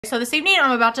So this evening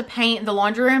I'm about to paint the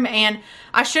laundry room, and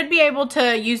I should be able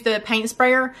to use the paint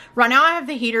sprayer. Right now I have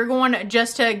the heater going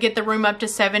just to get the room up to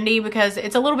 70 because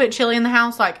it's a little bit chilly in the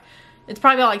house. Like, it's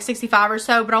probably like 65 or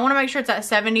so, but I want to make sure it's at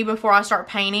 70 before I start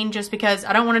painting, just because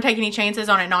I don't want to take any chances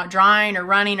on it not drying or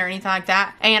running or anything like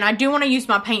that. And I do want to use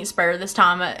my paint sprayer this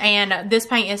time, and this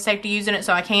paint is safe to use in it,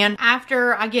 so I can.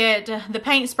 After I get the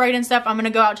paint sprayed and stuff, I'm going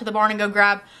to go out to the barn and go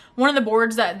grab one of the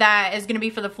boards that is going to be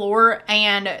for the floor,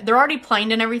 and they're already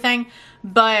planed and everything,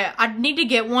 but I need to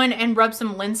get one and rub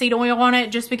some linseed oil on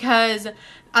it, just because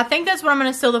I think that's what I'm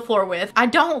going to seal the floor with. I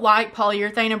don't like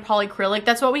polyurethane and polyacrylic.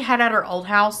 That's what we had at our old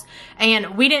house,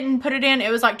 and we didn't put it in.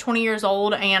 It was like 20 years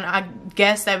old, and I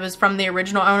guess that was from the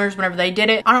original owners whenever they did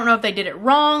it. I don't know if they did it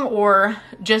wrong or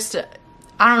just,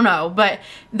 I don't know, but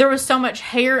there was so much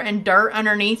hair and dirt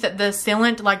underneath the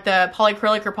sealant, like the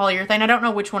polyacrylic or polyurethane. I don't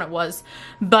know which one it was,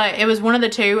 but it was one of the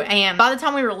two. And by the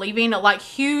time we were leaving, like,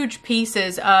 huge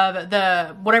pieces of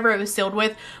the whatever it was sealed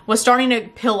with was starting to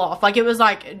peel off. Like, it was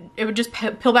like it would just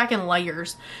peel back in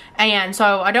layers. And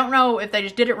so I don't know if they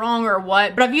just did it wrong or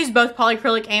what, but I've used both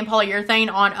polyacrylic and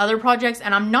polyurethane on other projects,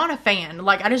 and I'm not a fan.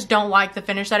 Like, I just don't like the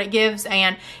finish that it gives,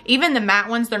 and even the matte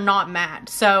ones, they're not matte.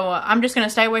 So I'm just gonna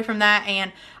stay away from that.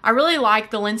 And I really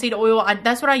like the linseed oil.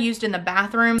 That's what I used in the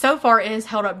bathroom. So far it has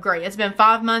held up great. It's been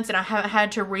 5 months and I haven't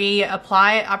had to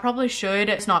reapply it. I probably should.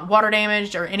 It's not water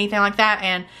damaged or anything like that,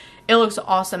 and it looks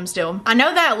awesome still. I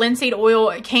know that linseed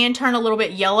oil can turn a little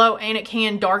bit yellow, and it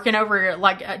can darken over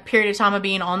like a period of time of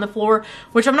being on the floor,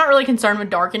 which I'm not really concerned with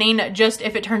darkening, just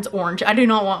if it turns orange. I do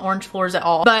not want orange floors at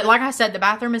all. But like I said, the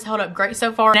bathroom has held up great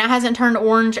so far, and it hasn't turned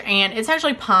orange, and it's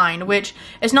actually pine, which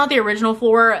is not the original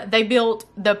floor. They built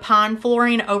the pine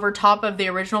flooring over top of the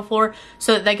original floor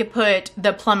so that they could put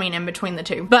the plumbing in between the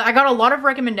two. But I got a lot of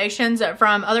recommendations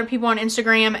from other people on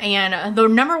Instagram, and the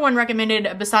number one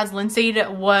recommended besides linseed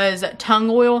was tung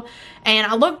oil. And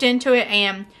I looked into it,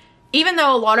 and even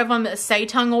though a lot of them say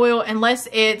tung oil, unless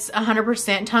it's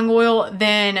 100% tung oil,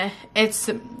 then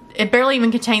it barely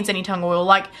even contains any tung oil.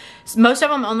 Like, most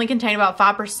of them only contain about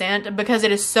 5% because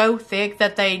it is so thick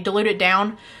that they dilute it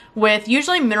down with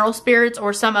usually mineral spirits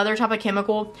or some other type of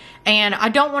chemical, and I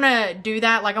don't want to do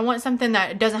that. Like, I want something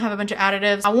that doesn't have a bunch of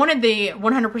additives. I wanted the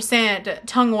 100%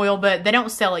 tung oil, but they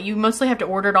don't sell it. You mostly have to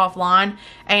order it offline,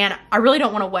 and I really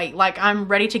don't want to wait. Like, I'm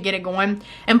ready to get it going.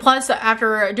 And plus,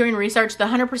 after doing research, the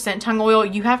 100% tung oil,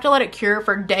 you have to let it cure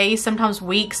for days, sometimes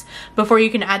weeks, before you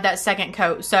can add that second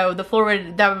coat. So the floor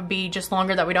that would be just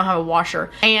longer that we don't have a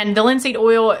washer. And the linseed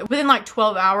oil, within like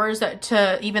 12 hours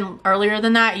to even earlier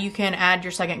than that, you can add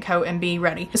your second coat and be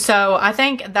ready. So I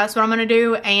think that's what I'm gonna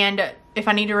do, and if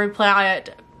I need to reapply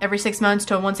it every 6 months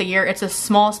to once a year, it's a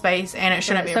small space and it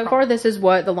shouldn't be a problem. So far this is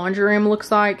what the laundry room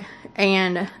looks like,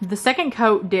 and the second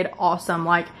coat did awesome.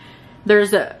 Like,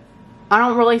 I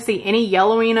don't really see any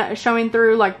yellowing showing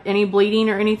through, like any bleeding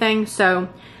or anything. So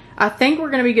I think we're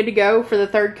gonna be good to go for the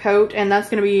third coat, and that's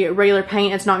gonna be regular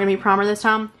paint. It's not gonna be primer this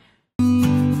time.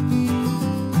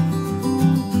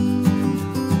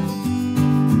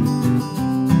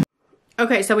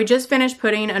 Okay, so we just finished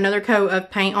putting another coat of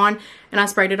paint on, and I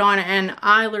sprayed it on, and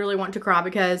I literally want to cry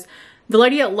because the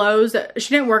lady at Lowe's,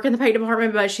 she didn't work in the paint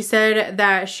department, but she said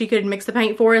that she could mix the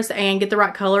paint for us and get the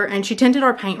right color, and she tinted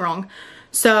our paint wrong.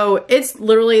 So it's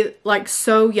literally like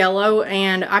so yellow,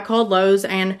 and I called Lowe's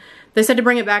and they said to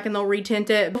bring it back and they'll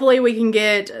retint it. Hopefully we can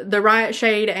get the right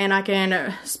shade and I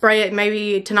can spray it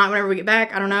maybe tonight whenever we get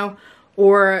back, I don't know,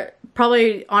 or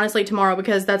probably honestly tomorrow,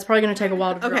 because that's probably going to take a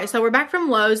while to dry. Okay, so we're back from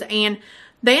Lowe's, and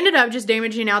they ended up just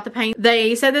damaging out the paint.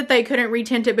 They said that they couldn't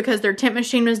retint it because their tint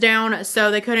machine was down, so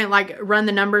they couldn't like run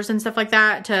the numbers and stuff like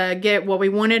that to get what we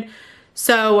wanted.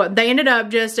 So they ended up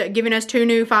just giving us 2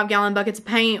 new 5-gallon buckets of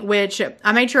paint, which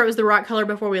I made sure it was the right color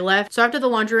before we left. So after the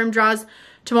laundry room dries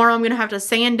tomorrow, I'm going to have to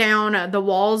sand down the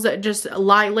walls just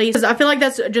lightly, because I feel like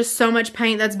that's just so much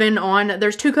paint that's been on.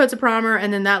 There's 2 coats of primer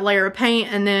and then that layer of paint,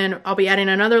 and then I'll be adding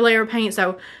another layer of paint.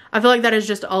 So I feel like that is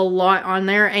just a lot on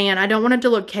there, and I don't want it to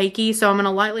look cakey, so I'm going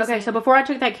to lightly... Okay, so before I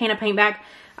took that can of paint back,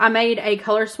 I made a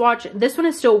color swatch. This one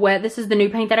is still wet. This is the new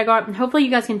paint that I got, and hopefully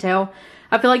you guys can tell.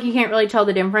 I feel like you can't really tell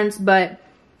the difference, but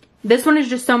this one is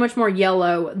just so much more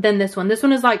yellow than this one. This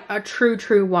one is like a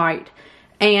true white,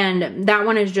 and that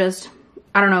one is just,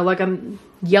 I don't know, like a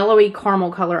yellowy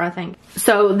caramel color, I think.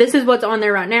 So this is what's on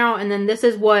there right now, and then this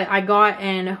is what I got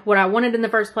and what I wanted in the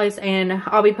first place, and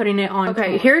I'll be putting it on.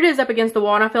 Okay, here it is up against the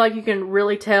wall, and I feel like you can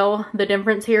really tell the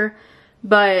difference here,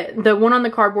 but the one on the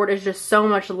cardboard is just so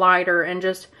much lighter and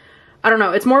just, I don't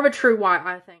know, it's more of a true white,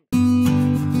 I think.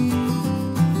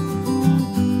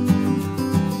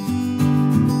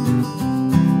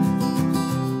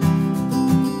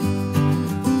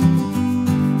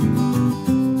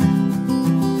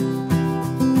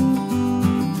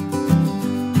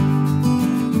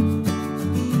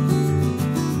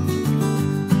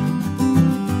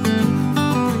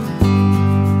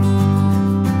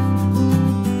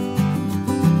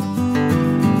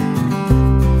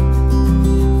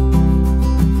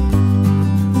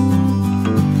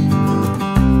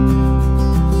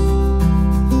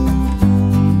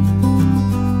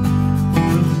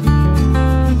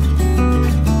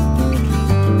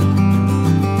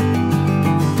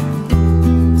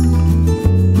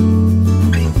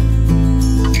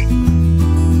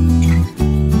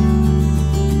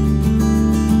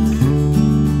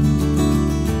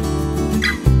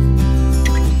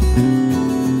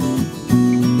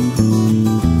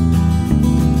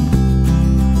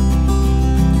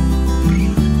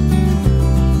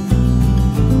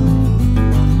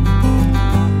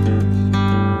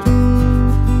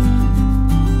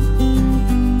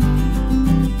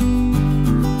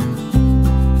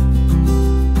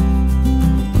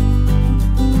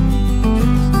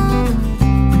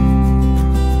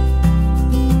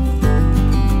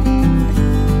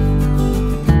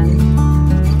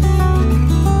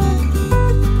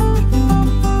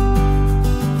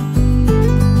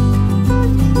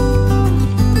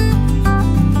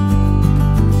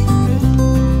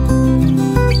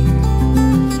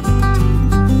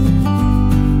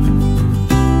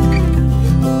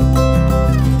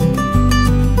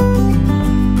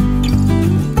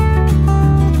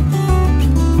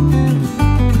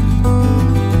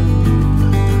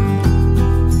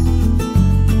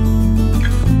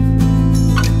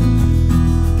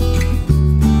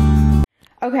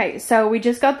 Okay, so we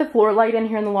just got the floor laid in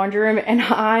here in the laundry room, and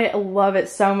I love it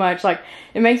so much. Like,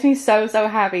 it makes me so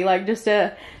happy, like, just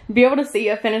to be able to see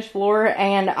a finished floor,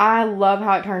 and I love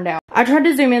how it turned out. I tried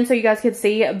to zoom in so you guys could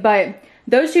see, but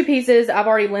those two pieces I've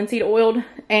already linseed oiled,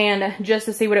 and just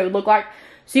to see what it would look like,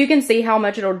 so you can see how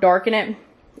much it'll darken it.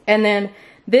 And then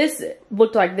this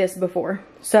looked like this before,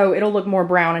 so it'll look more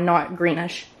brown and not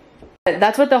greenish.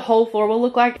 That's what the whole floor will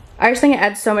look like. I just think it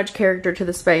adds so much character to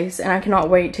the space, and I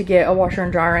cannot wait to get a washer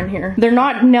and dryer in here. They're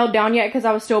not nailed down yet because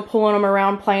I was still pulling them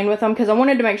around, playing with them, because I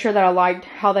wanted to make sure that I liked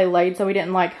how they laid, so we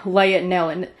didn't like lay it and nail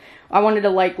it. I wanted to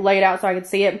like lay it out so I could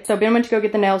see it. So Ben went to go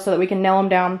get the nails so that we can nail them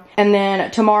down, and then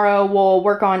tomorrow we'll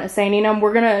work on sanding them.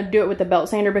 We're gonna do it with the belt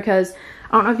sander because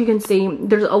I don't know if you can see,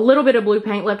 there's a little bit of blue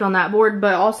paint left on that board,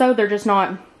 but also they're just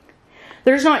not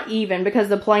even, because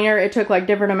the planer, it took like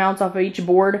different amounts off of each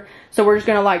board. So we're just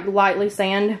gonna like lightly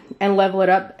sand and level it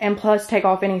up, and plus take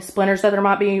off any splinters that there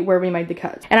might be where we made the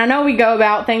cuts. And I know we go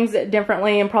about things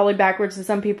differently and probably backwards to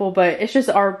some people, but it's just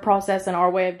our process and our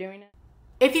way of doing it.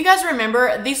 If you guys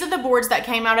remember, these are the boards that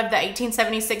came out of the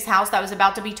 1876 house that was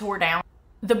about to be tore down.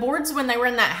 The boards, when they were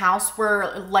in that house,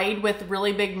 were laid with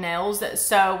really big nails,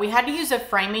 so we had to use a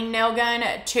framing nail gun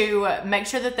to make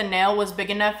sure that the nail was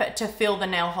big enough to fill the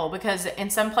nail hole, because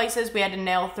in some places we had to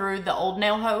nail through the old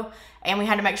nail hole, and we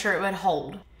had to make sure it would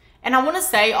hold. And I want to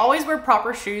say, always wear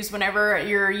proper shoes whenever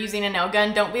you're using a nail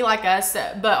gun. Don't be like us,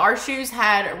 but our shoes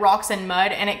had rocks and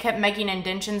mud, and it kept making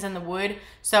indentions in the wood,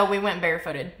 so we went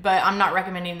barefooted. But I'm not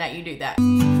recommending that you do that.